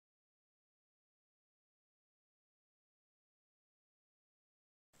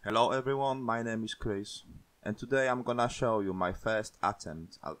Hello everyone, my name is Chris, and today I'm gonna show you my first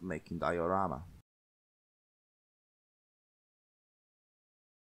attempt at making diorama.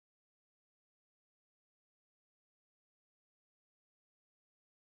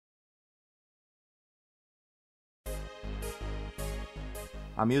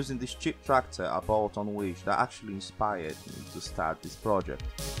 I'm using this cheap tractor I bought on Wish that actually inspired me to start this project.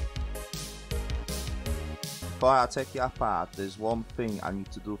 Before I take it apart, there's one thing I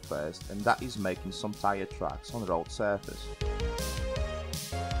need to do first, and that is making some tire tracks on road surface.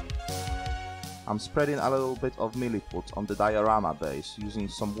 I'm spreading a little bit of milliput on the diorama base using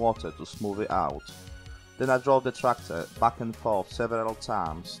some water to smooth it out. Then I drove the tractor back and forth several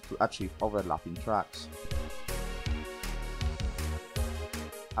times to achieve overlapping tracks.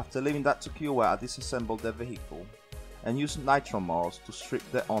 After leaving that to cure, I disassembled the vehicle and used nitro moss to strip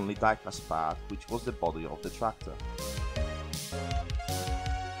the only die-cast part, which was the body of the tractor.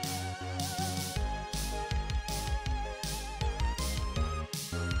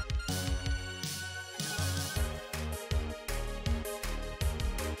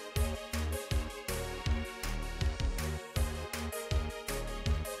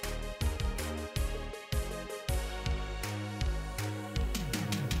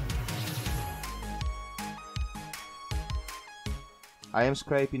 I am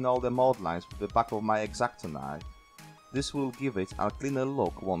scraping all the mold lines with the back of my X-Acto knife. This will give it a cleaner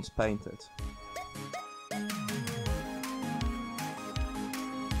look once painted.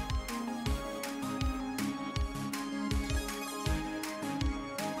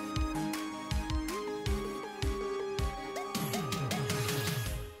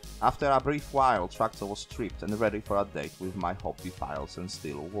 After a brief while, tractor was stripped and ready for a date with my hobby files and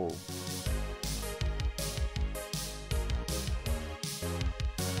steel wool.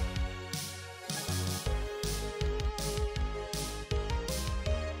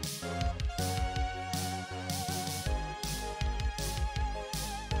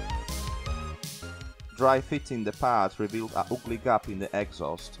 Dry fitting the part revealed a ugly gap in the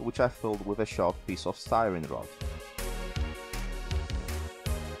exhaust, which I filled with a short piece of styrene rod.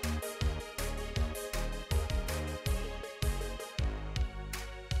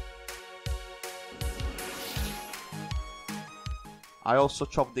 I also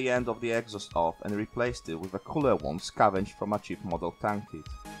chopped the end of the exhaust off and replaced it with a cooler one scavenged from a cheap model tank kit.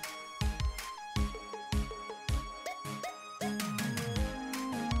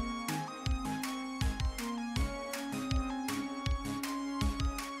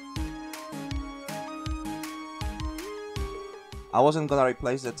 I wasn't gonna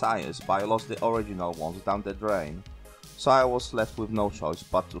replace the tires, but I lost the original ones down the drain, so I was left with no choice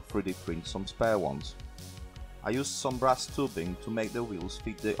but to 3D print some spare ones. I used some brass tubing to make the wheels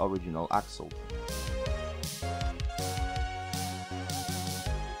fit the original axle.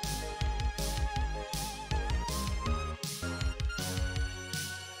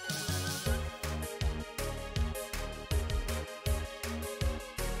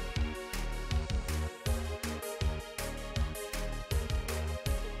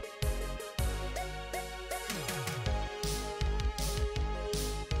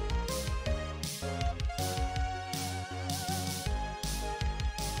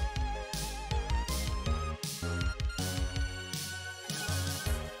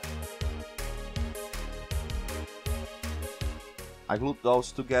 I glued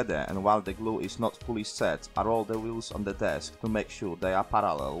those together, and while the glue is not fully set, I roll the wheels on the desk to make sure they are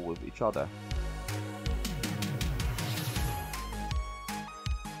parallel with each other.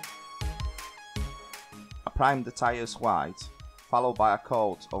 I primed the tires white, followed by a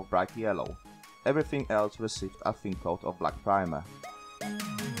coat of bright yellow. Everything else received a thin coat of black primer.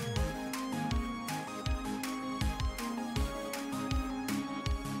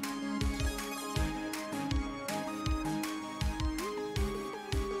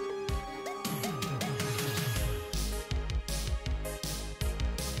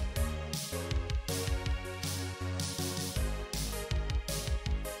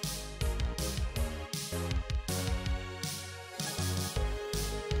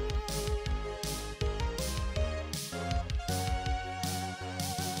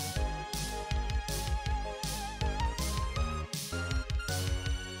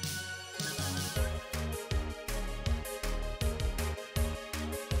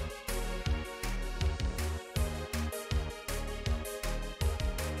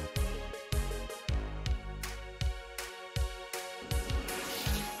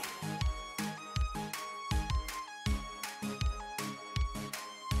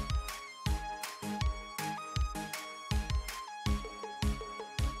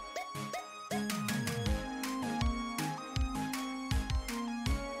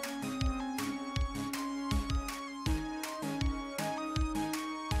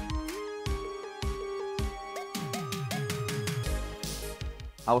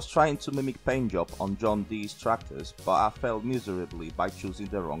 I was trying to mimic paint job on John Deere's tractors, but I failed miserably by choosing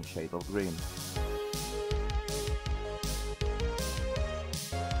the wrong shade of green.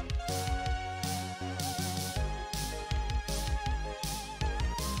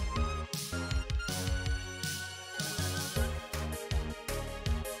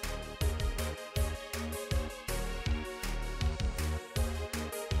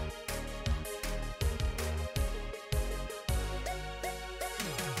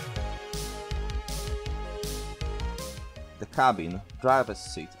 The cabin, driver's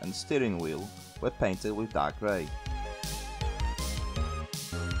seat and steering wheel were painted with dark grey.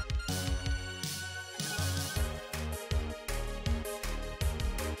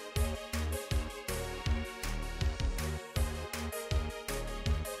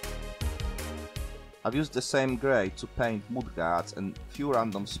 I've used the same grey to paint mudguards and few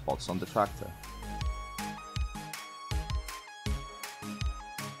random spots on the tractor.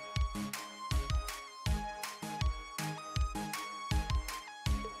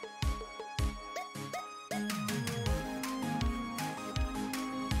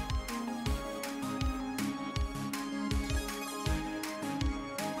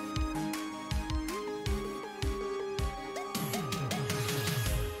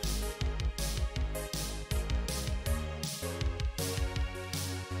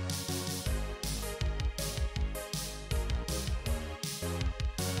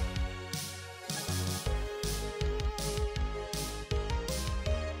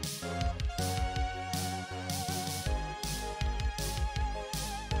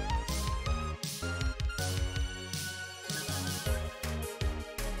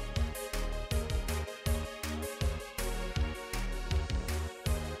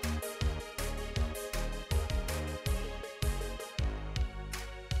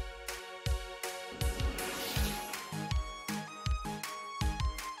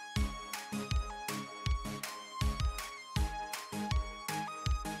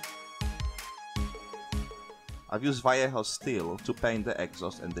 I've used Vallejo steel to paint the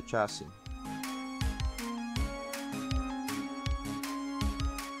exhaust and the chassis.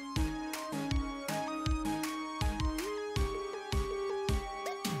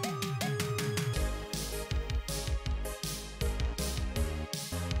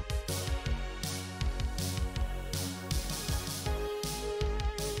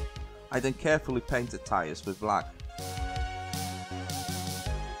 I then carefully paint the tires with black.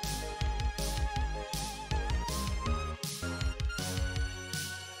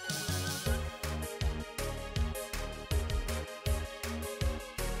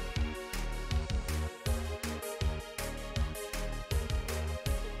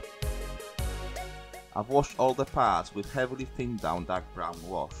 I've washed all the parts with heavily thinned down dark brown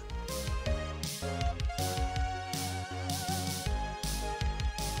wash.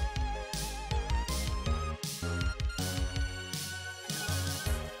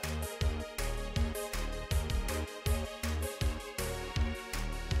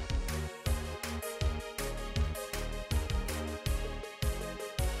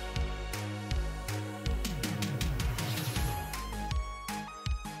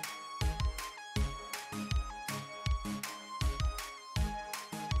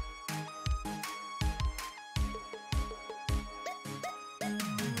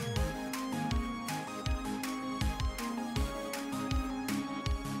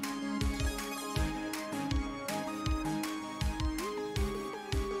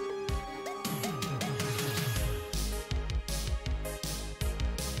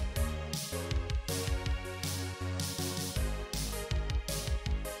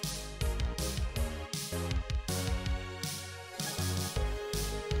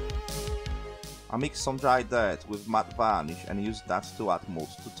 I mixed some dry dirt with matte varnish and used that to add mold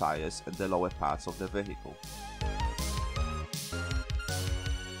to tires and the lower parts of the vehicle.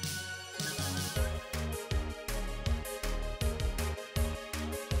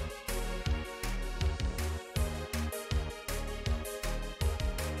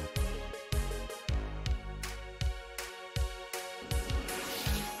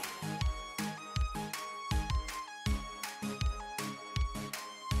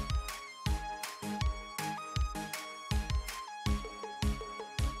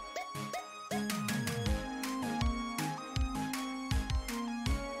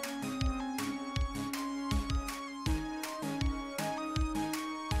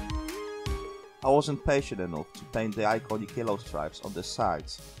 I wasn't patient enough to paint the iconic yellow stripes on the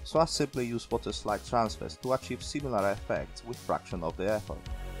sides, so I simply used water slide transfers to achieve similar effects with fraction of the effort.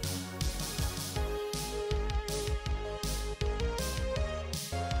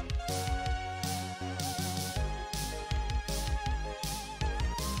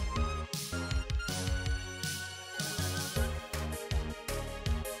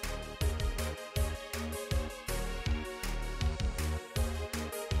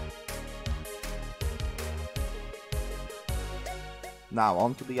 Now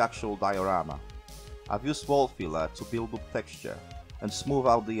on to the actual diorama. I've used wall filler to build up texture and smooth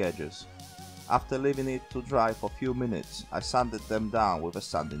out the edges. After leaving it to dry for a few minutes, I sanded them down with a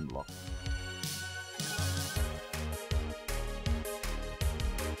sanding block.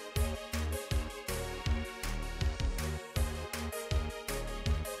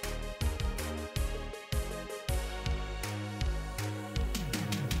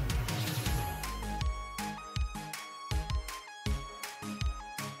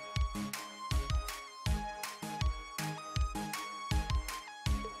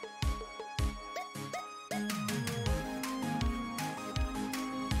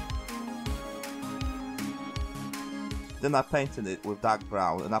 Then I painted it with dark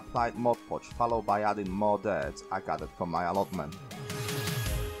brown and applied Mod Podge, followed by adding more dirt I gathered from my allotment.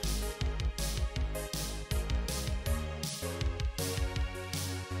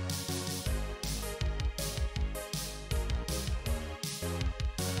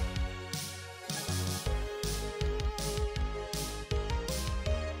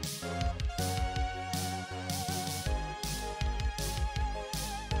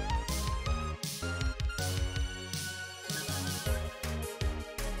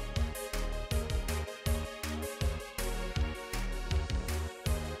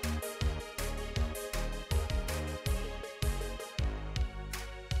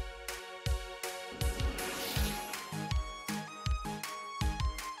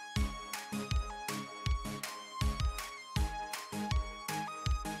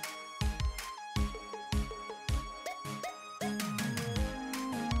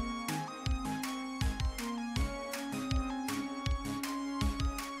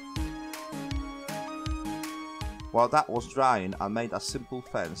 While that was drying, I made a simple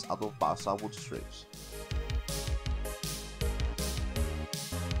fence out of balsa wood strips.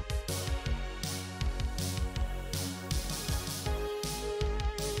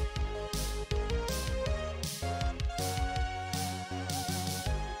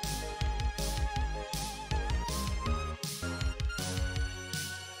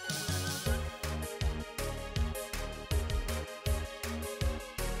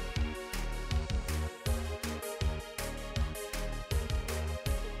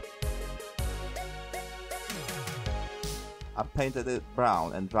 I painted it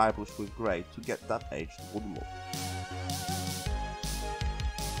brown and dry brush with grey to get that aged wood look.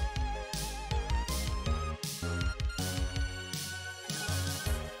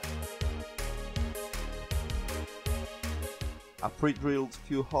 I pre-drilled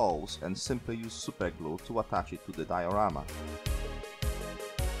few holes and simply used super glue to attach it to the diorama.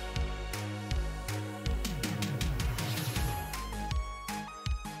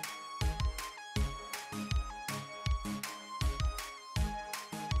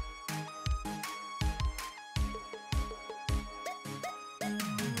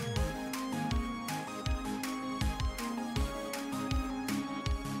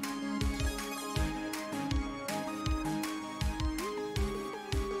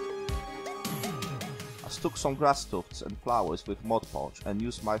 I stuck some grass tufts and flowers with Mod Podge and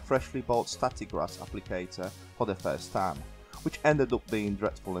used my freshly bought static grass applicator for the first time, which ended up being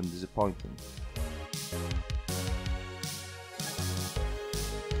dreadful and disappointing.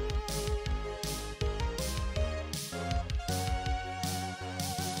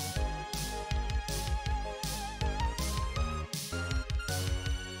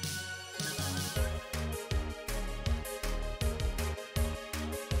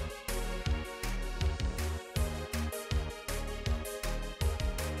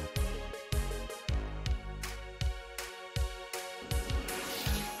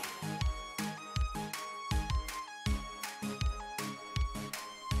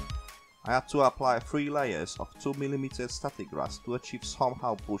 I had to apply 3 layers of 2mm static grass to achieve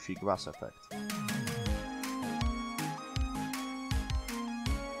somehow bushy grass effect.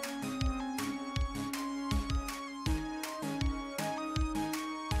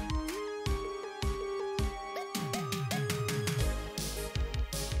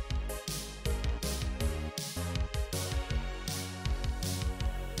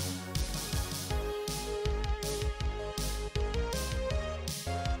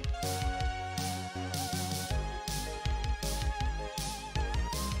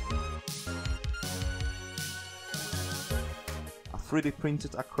 I 3D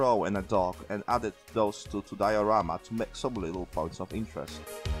printed a crow and a dog and added those two to diorama to make some little points of interest.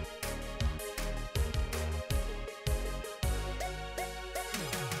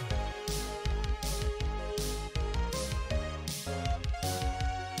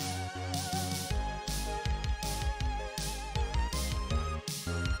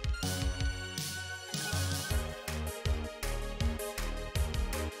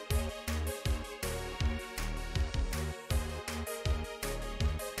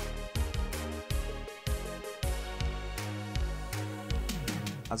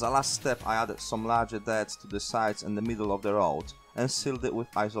 As a last step, I added some larger dirt to the sides and the middle of the road and sealed it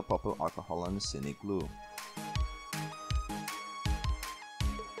with isopropyl alcohol and cynic glue.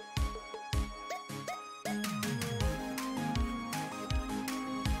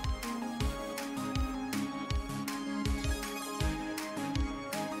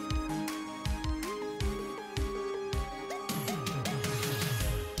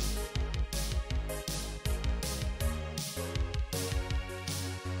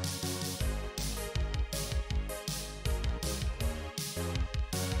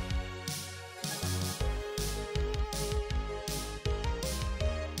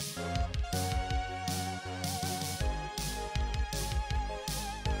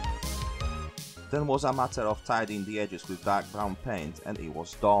 Then was a matter of tidying the edges with dark brown paint and it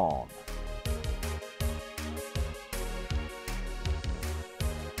was done.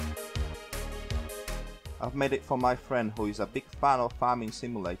 I've made it for my friend who is a big fan of farming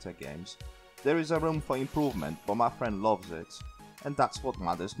simulator games. There is a room for improvement, but my friend loves it, and that's what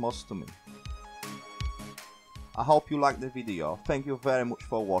matters most to me. I hope you liked the video, thank you very much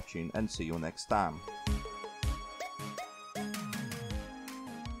for watching and see you next time.